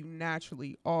that you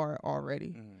naturally are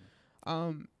already.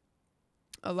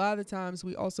 A lot of the times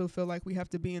we also feel like we have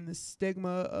to be in the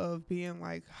stigma of being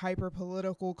like hyper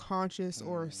political conscious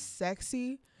or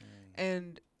sexy.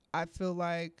 And I feel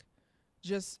like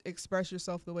just express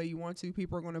yourself the way you want to.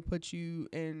 People are going to put you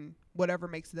in whatever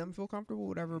makes them feel comfortable,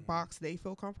 whatever box they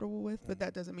feel comfortable with. But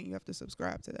that doesn't mean you have to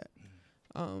subscribe to that.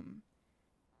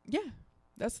 Yeah,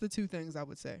 that's the two things I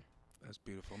would say. That's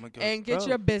beautiful. And get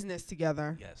your business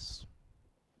together. Yes.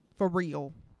 For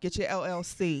real. Get your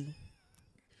LLC.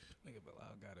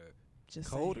 Just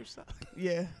cold or something?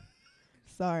 Yeah.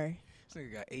 Sorry. This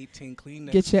nigga got 18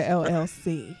 Kleenex. Get your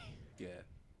LLC. Yeah.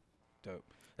 Dope.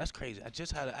 That's crazy. I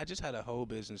just had a whole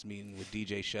business meeting with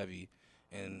DJ Chevy,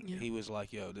 and he was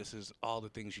like, yo, this is all the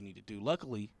things you need to do.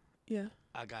 Luckily,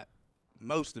 I got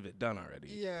most of it done already.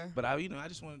 Yeah. But I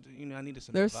just wanted to, I needed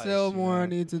some There's advice, still more I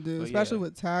need to do, especially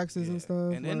with taxes and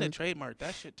stuff. And then the trademark,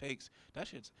 that shit's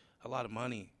a lot of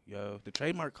money, yo. The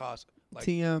trademark costs like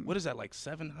TM. What is that, like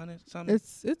 $700 something?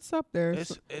 It's up there.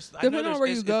 It's depending on where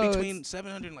you go. It's between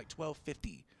 $700 and like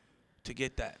 $1,250 to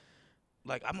get that.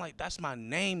 Like, I'm like, that's my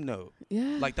name, though.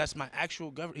 Yeah. Like, that's my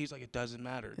actual government. He's like, it doesn't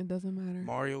matter. It doesn't matter.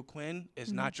 Mario Quinn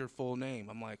is not your full name.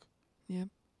 I'm like, yep.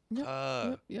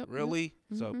 Really?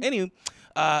 So, anyway,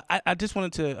 I just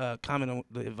wanted to comment on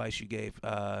the advice you gave.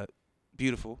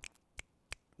 Beautiful.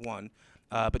 One.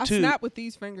 But two. I snap with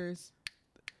these fingers.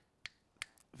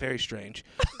 Very strange.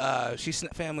 She's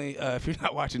family. If you're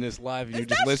not watching this live and you're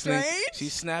just listening,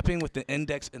 she's snapping with the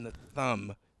index and the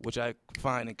thumb, which I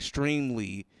find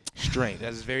extremely strange.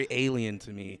 That is very alien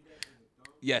to me.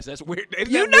 Yes, that's weird.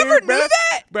 You never knew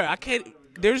that, bro. I can't.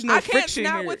 There's no friction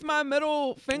here. I can't snap with my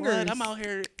middle fingers. What? I'm out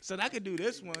here, so I could do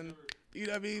this one. You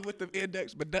know what I mean, with the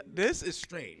index. But this is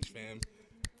strange, fam.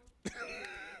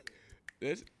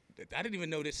 I didn't even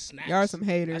know this snaps. Y'all are some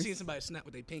haters. I seen somebody snap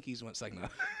with their pinkies once. Like, no.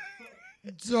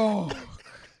 Dog.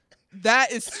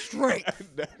 That is straight.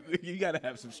 You gotta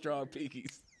have some strong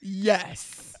pinkies.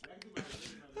 Yes.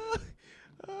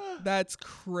 That's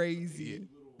crazy.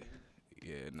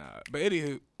 Yeah, nah. But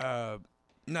anywho,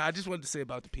 I just wanted to say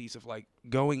about the piece of like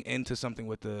going into something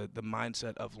with the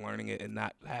mindset of learning it and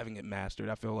not having it mastered.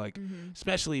 I feel like,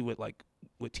 especially with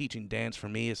teaching dance, for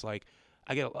me, it's like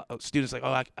I get a lot of students like,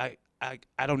 oh,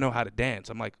 I don't know how to dance.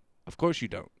 I'm like, of course you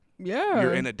don't. Yeah.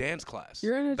 You're in a dance class.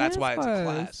 That's why it's a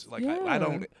class. Like,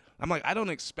 I don't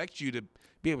expect you to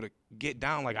be able to get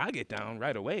down like I get down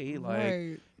right away.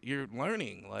 Like, you're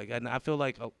learning. Like, and I feel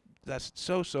like that's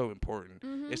so important.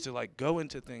 Is to like go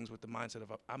into things with the mindset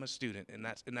of I'm a student, and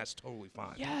that's totally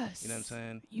fine. Yes. You know what I'm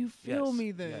saying? You feel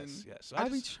me then? Yes. So I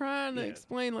be trying to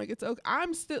explain like it's okay.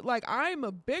 I'm still like I'm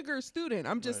a bigger student.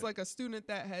 I'm just like a student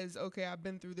that has I've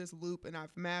been through this loop and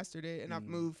I've mastered it and I've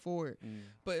moved forward.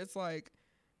 But it's like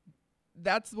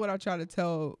that's what I try to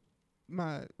tell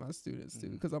my students too,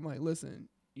 because I'm like, listen,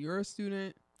 you're a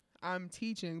student. I'm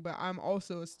teaching, but I'm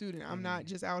also a student. I'm not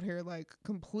just out here like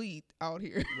complete out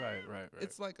here. Right.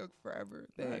 It's like a forever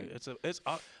thing. Right. It's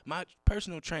my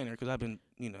personal trainer, because I've been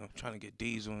trying to get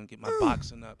Diesel and get my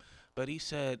boxing up. But he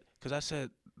said, because I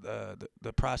said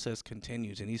the process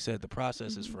continues, and he said the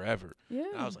process is forever. Yeah.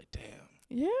 And I was like, damn.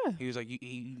 Yeah. He was like,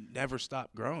 you never stop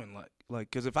growing,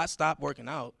 like because if I stop working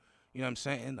out, you know what I'm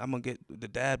saying, I'm gonna get the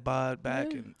dad bod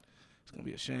back, and it's gonna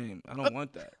be a shame. I don't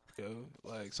want that. Yo,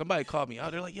 like somebody called me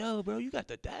out. They're like, "Yo, bro, you got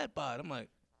the dad bod." I'm like,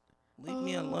 "Leave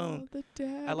me alone. The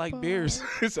dad I like bod. beers."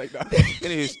 It's like, no.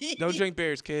 Anyways, don't drink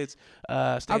beers, kids.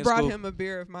 I brought him a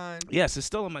beer of mine. Yes, it's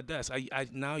still on my desk. I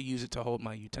now use it to hold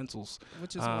my utensils,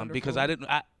 which is wonderful. Because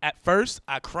at first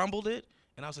I crumbled it,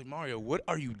 and I was like, Mario, what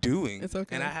are you doing? It's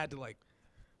okay. And I had to like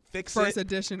fix first it.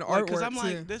 edition artwork, because I'm too.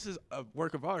 like, this is a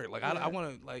work of art. Like I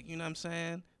want to, like, you know what I'm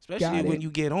saying? Got Especially when it.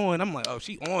 you get on, I'm like, oh,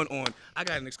 she on. I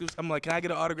got an exclusive. I'm like, can I get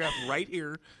an autograph right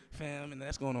here, fam? And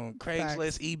that's going on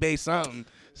Craigslist, eBay, something.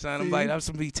 Son, I'm like, that's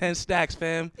gonna be 10 stacks,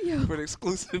 fam, for the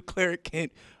exclusive Clara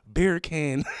Kent beer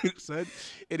can. Son,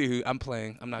 anywho, I'm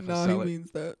playing. I'm not gonna sell it. No, he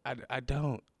means that. I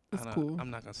don't. It's cool. I'm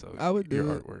not gonna sell I would your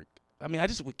do it. artwork. I mean, I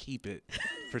just would keep it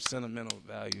for sentimental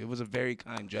value. It was a very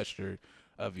kind gesture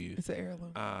of you. It's an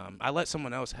heirloom. I let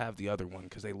someone else have the other one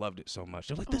because they loved it so much.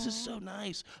 They're like, "This is so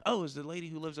nice." Oh, it's the lady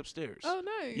who lives upstairs. Oh,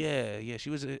 nice. Yeah.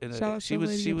 She was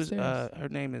She was. Her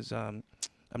name is I'm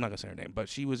not gonna say her name, but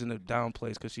she was in a down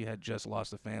place because she had just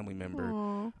lost a family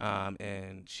member.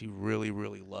 And she really,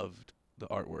 really loved the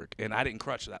artwork, and I didn't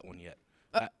crush that one yet.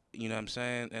 You know what I'm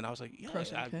saying? And I was like, yeah,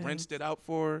 I rinsed it out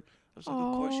for her. I was like,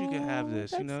 of course you can have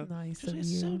this. That's you know, nice it's of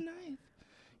so you. nice.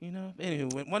 You know.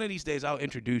 Anyway, one of these days I'll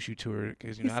introduce you to her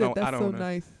because He I said don't. that's I don't so know.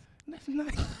 nice. That's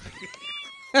nice.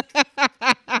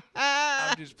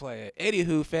 I'm just playing.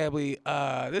 Anywho, family,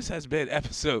 this has been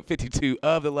episode 52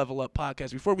 of the Level Up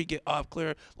Podcast. Before we get off,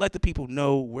 Claire, let the people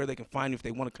know where they can find you if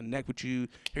they want to connect with you,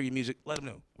 hear your music. Let them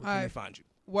know where can they find you.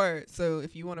 Word. So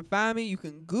if you want to find me, you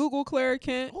can Google Clara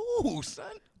Kent. Ooh,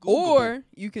 son. Or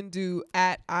you can do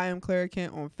 @I am Clara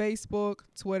Kent on Facebook,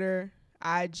 Twitter,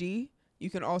 IG. You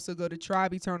can also go to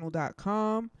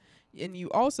tribeeternal.com. And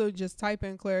you also just type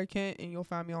in Clara Kent and you'll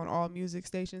find me on all music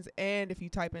stations. And if you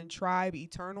type in Tribe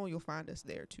Eternal, you'll find us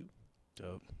there too.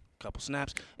 Dope. Couple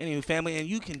snaps. Anyway, family, and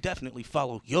you can definitely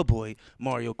follow your boy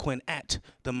Mario Quinn at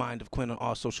The Mind of Quinn on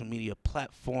all social media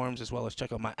platforms, as well as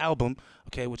check out my album,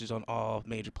 okay, which is on all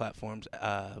major platforms,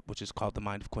 which is called The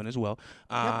Mind of Quinn as well.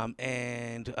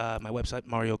 And my website,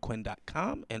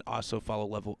 marioquinn.com, and also follow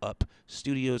Level Up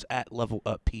Studios at Level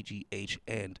Up PGH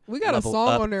and we got a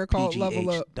song on there called Level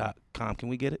Up. .com. Can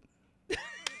we get it?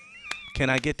 Can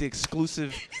I get the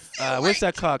exclusive? What's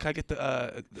that called? Can I get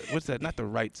the what's that? Not the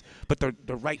rights, but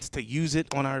the rights to use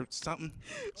it on our something.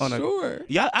 Sure.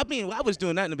 Yeah, I mean, I was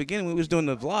doing that in the beginning when we was doing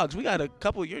the vlogs. We got a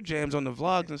couple of your jams on the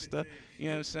vlogs and stuff. You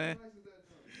know what I'm saying?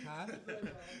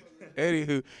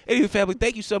 Anywho, family,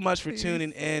 thank you so much for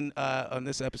tuning in on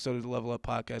this episode of the Level Up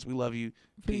Podcast. We love you.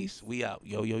 Peace. We out.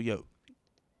 Yo.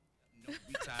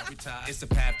 Retire. It's the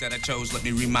path that I chose. Let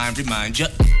me remind ya.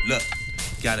 Look,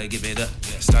 gotta give it up.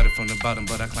 Started from the bottom,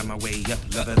 but I climbed my way up.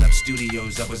 Level Up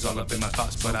Studios, that was all up in my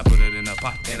thoughts, but I put it in a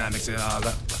pot and I mix it all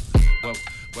up.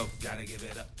 Whoa, gotta give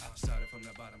it up. Started from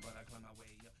the bottom, but I climbed